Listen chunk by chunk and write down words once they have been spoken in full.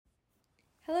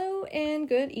and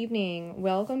good evening.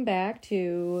 Welcome back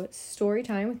to Story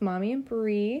Time with Mommy and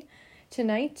Bree.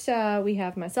 Tonight we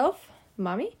have myself,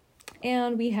 Mommy,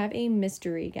 and we have a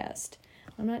mystery guest.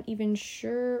 I'm not even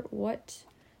sure what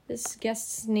this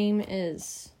guest's name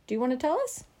is. Do you want to tell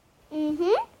us?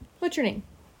 Mm-hmm. What's your name?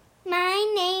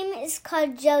 My name is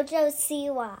called Jojo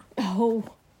Siwa. Oh,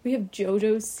 we have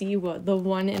Jojo Siwa, the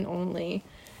one and only.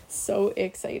 So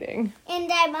exciting.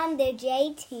 And I'm on the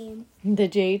J team. The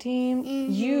J team?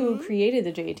 Mm-hmm. You created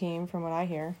the J team, from what I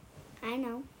hear. I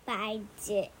know, but I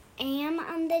am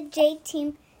on the J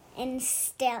team and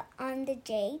still on the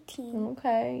J team.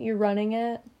 Okay, you're running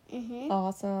it? Mm-hmm.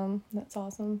 Awesome. That's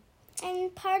awesome.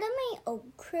 And part of my old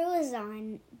crew is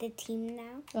on the team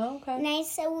now. Oh, okay. And I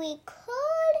said we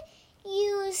could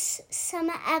use some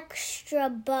extra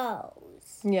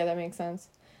bows. Yeah, that makes sense.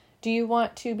 Do you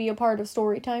want to be a part of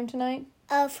story time tonight?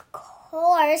 Of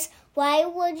course. Why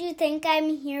would you think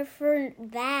I'm here for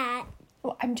that?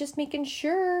 Well, I'm just making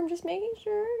sure.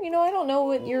 You know, I don't know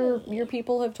what your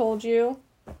people have told you.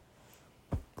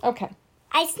 Okay.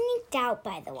 I sneaked out,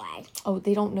 by the way. Oh,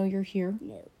 they don't know you're here?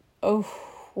 No. Oh,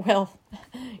 well,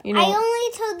 you know. I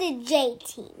only told the J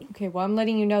team. Okay, well, I'm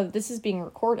letting you know that this is being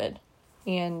recorded.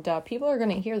 And people are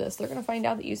going to hear this. They're going to find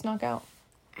out that you snuck out.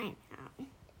 I know.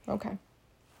 Okay.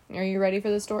 Are you ready for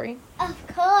the story? Of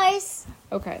course.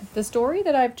 Okay. The story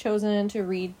that I've chosen to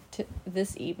read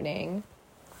this evening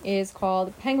is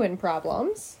called Penguin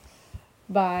Problems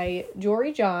by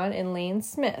Jory John and Lane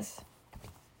Smith.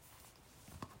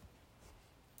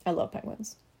 I love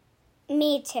penguins.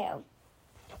 Me too.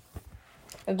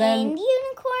 And then, And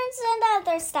unicorns and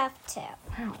other stuff too.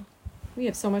 wow, we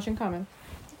have so much in common.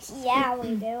 Yeah,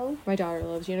 we do. My daughter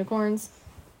loves unicorns.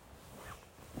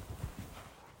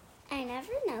 I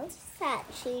never noticed that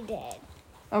she did.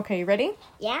 Okay, you ready?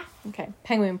 Yeah? Okay,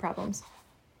 penguin problems.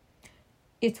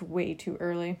 It's way too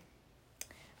early.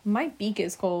 My beak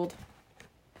is cold.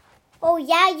 Oh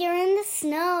yeah, you're in the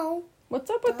snow. What's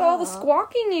up with all the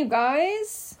squawking, you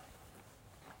guys?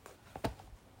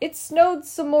 It snowed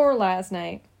some more last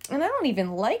night, and I don't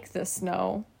even like the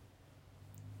snow.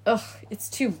 Ugh, it's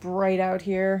too bright out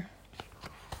here.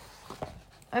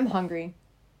 I'm hungry.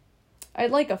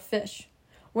 I'd like a fish.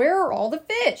 Where are all the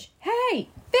fish? Hey,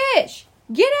 fish!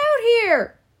 Get out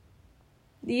here!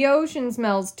 The ocean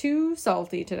smells too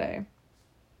salty today.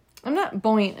 I'm not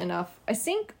buoyant enough. I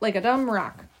sink like a dumb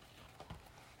rock.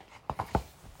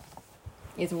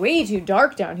 It's way too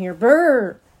dark down here.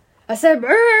 Brr! I said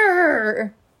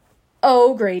brr!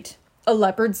 Oh, great. A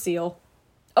leopard seal.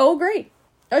 Oh, great.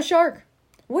 A shark.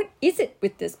 What is it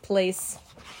with this place?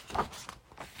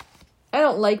 I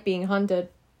don't like being hunted.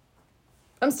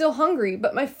 I'm still hungry,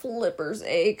 but my flippers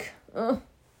ache. Ugh.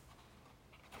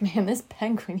 Man, this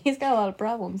penguin, he's got a lot of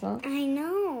problems, huh? I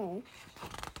know.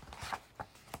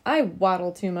 I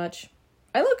waddle too much.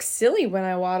 I look silly when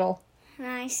I waddle. Can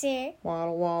I see it?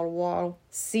 Waddle, waddle, waddle.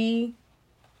 See?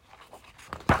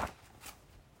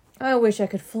 I wish I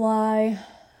could fly,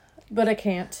 but I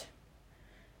can't.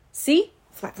 See?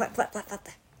 Flap, flap, flap, flap, flap.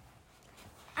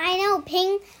 I know,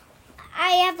 I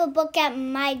have a book at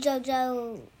my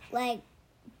JoJo,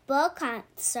 book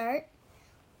concert.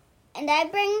 And I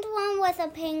bring one with a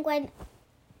penguin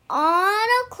on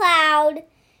a cloud.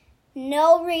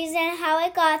 No reason how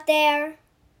it got there.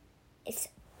 It's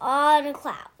on a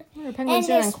cloud. What are penguins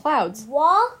doing on clouds?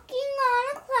 Walking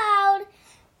on a cloud.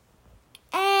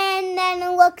 And then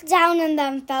it looked down and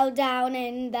then fell down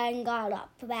and then got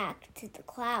up back to the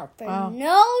cloud for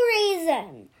no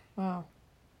reason. Wow.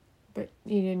 But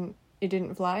it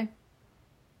didn't fly?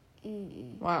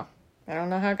 Mm-mm. Wow. I don't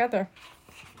know how it got there.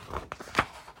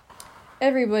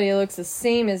 Everybody looks the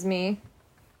same as me.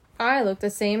 I look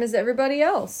the same as everybody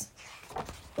else.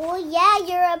 Well, yeah,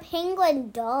 you're a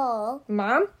penguin doll.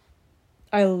 Mom?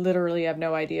 I literally have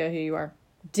no idea who you are.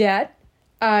 Dad?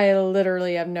 I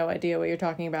literally have no idea what you're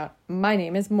talking about. My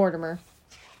name is Mortimer.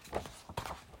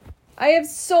 I have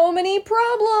so many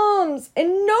problems,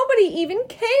 and nobody even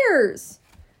cares.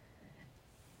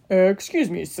 Excuse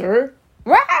me, sir.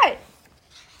 Right!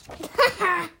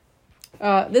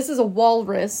 This is a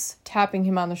walrus tapping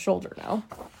him on the shoulder now.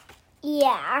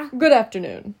 Yeah. Good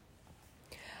afternoon.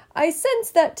 I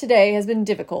sense that today has been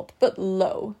difficult, but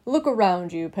lo, look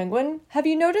around you, penguin. Have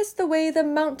you noticed the way the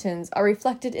mountains are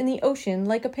reflected in the ocean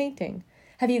like a painting?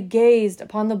 Have you gazed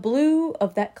upon the blue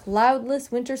of that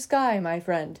cloudless winter sky, my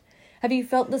friend? Have you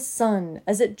felt the sun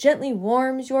as it gently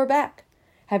warms your back?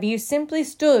 Have you simply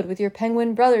stood with your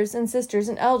penguin brothers and sisters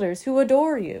and elders who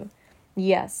adore you?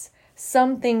 Yes,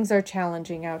 some things are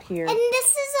challenging out here. And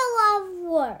this is a lot of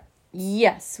work.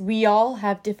 Yes, we all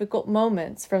have difficult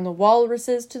moments, from the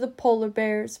walruses to the polar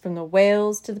bears, from the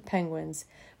whales to the penguins.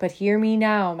 But hear me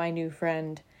now, my new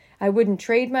friend. I wouldn't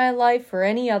trade my life for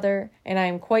any other, and I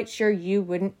am quite sure you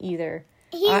wouldn't either.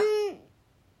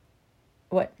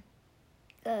 What?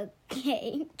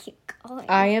 Okay, keep going.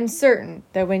 I am certain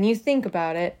that when you think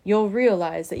about it, you'll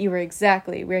realize that you are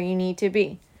exactly where you need to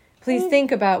be. Please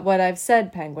think about what I've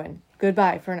said, Penguin.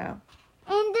 Goodbye for now.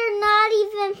 And they're not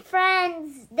even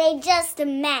friends. They just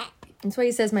met. That's why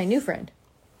he says my new friend.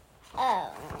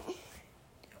 Oh.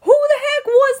 Who the heck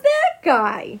was that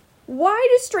guy? Why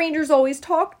do strangers always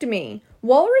talk to me?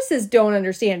 Walruses don't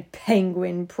understand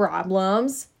penguin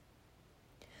problems.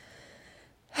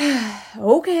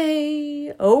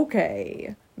 Okay.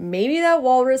 Maybe that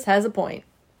walrus has a point.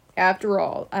 After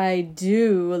all, I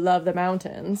do love the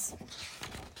mountains.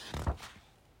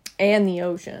 And the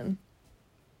ocean.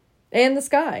 And the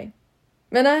sky.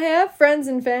 And I have friends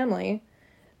and family.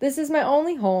 This is my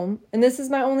only home, and this is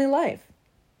my only life.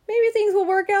 Maybe things will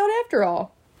work out after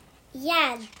all.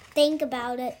 Yeah, think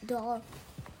about it, doll.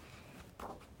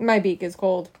 My beak is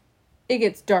cold. It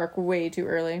gets dark way too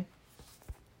early.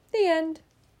 The end.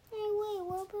 Hey, wait,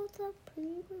 what about the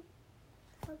penguin?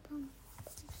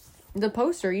 The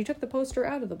poster. You took the poster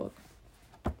out of the book.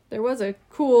 There was a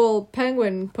cool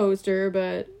penguin poster,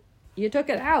 but you took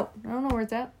it out. I don't know where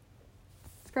it's at.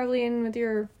 It's probably in with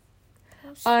your...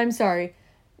 I'm sorry,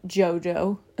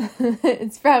 JoJo.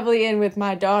 It's probably in with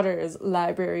my daughter's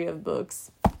library of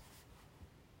books.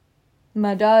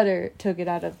 My daughter took it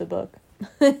out of the book.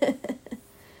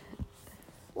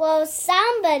 Well,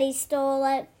 somebody stole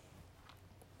it.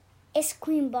 It's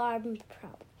Queen Barb,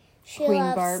 probably. She Queen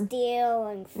loves Barb?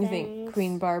 stealing things. You think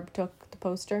Queen Barb took the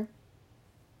poster?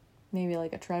 Maybe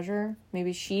like a treasure?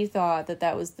 Maybe she thought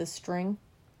that was the string?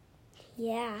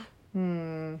 Yeah.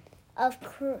 Of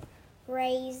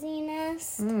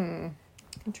craziness.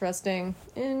 Interesting.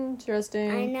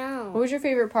 I know. What was your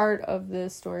favorite part of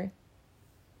this story?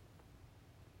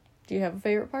 Do you have a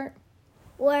favorite part?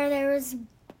 Where there was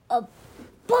a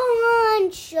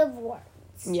bunch of words.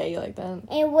 Yeah, you like that?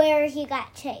 And where he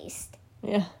got chased.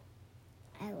 Yeah.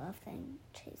 I love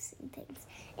chasing things.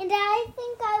 And I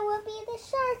think I would be the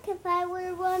shark if I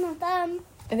were one of them.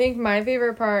 I think my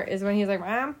favorite part is when he's like,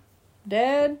 Mom,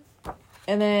 Dad.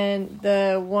 And then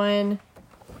the one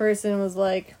person was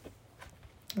like,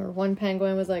 or one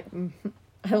penguin was like,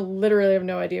 I literally have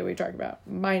no idea what you're talking about.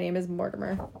 My name is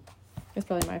Mortimer. It's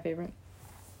probably my favorite.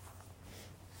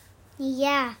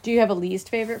 Yeah. Do you have a least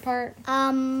favorite part?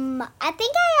 I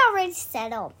think I already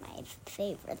said all my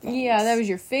favorite things. Yeah, that was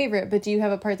your favorite, but do you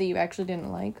have a part that you actually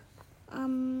didn't like?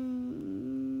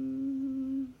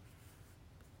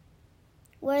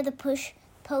 Where the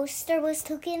poster was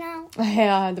taken out.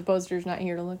 Yeah, the poster's not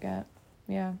here to look at.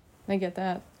 Yeah, I get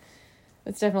that.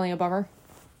 It's definitely a bummer.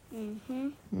 Do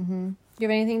you have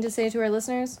anything to say to our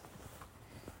listeners?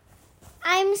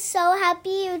 I'm so happy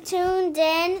you tuned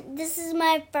in. This is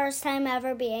my first time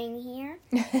ever being here.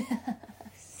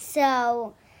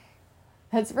 So.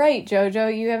 That's right,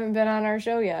 JoJo. You haven't been on our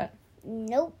show yet.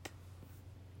 Nope.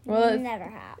 Well, never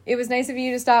have. It was nice of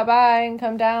you to stop by and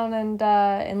come down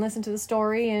and listen to the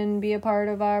story and be a part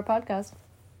of our podcast.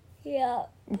 Yeah.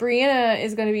 Brianna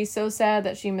is going to be so sad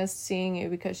that she missed seeing you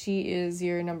because she is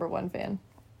your number one fan.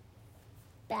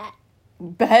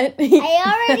 Bet?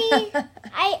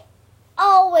 I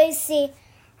always see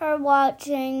her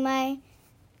watching my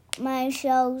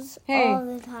shows all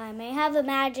the time. I have a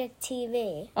Magic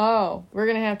TV. Oh, we're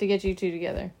going to have to get you two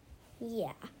together.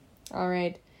 Yeah. All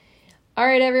right,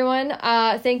 everyone.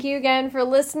 Thank you again for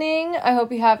listening. I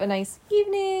hope you have a nice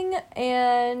evening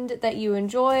and that you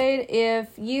enjoyed. If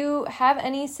you have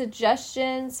any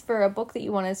suggestions for a book that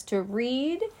you want us to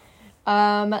read,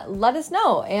 let us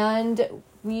know. And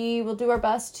we will do our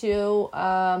best to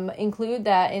include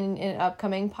that in an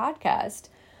upcoming podcast.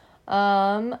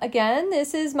 Again,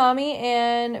 this is Mommy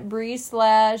and Bree /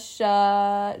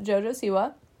 JoJo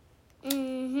Siwa.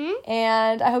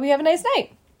 And I hope you have a nice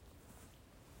night.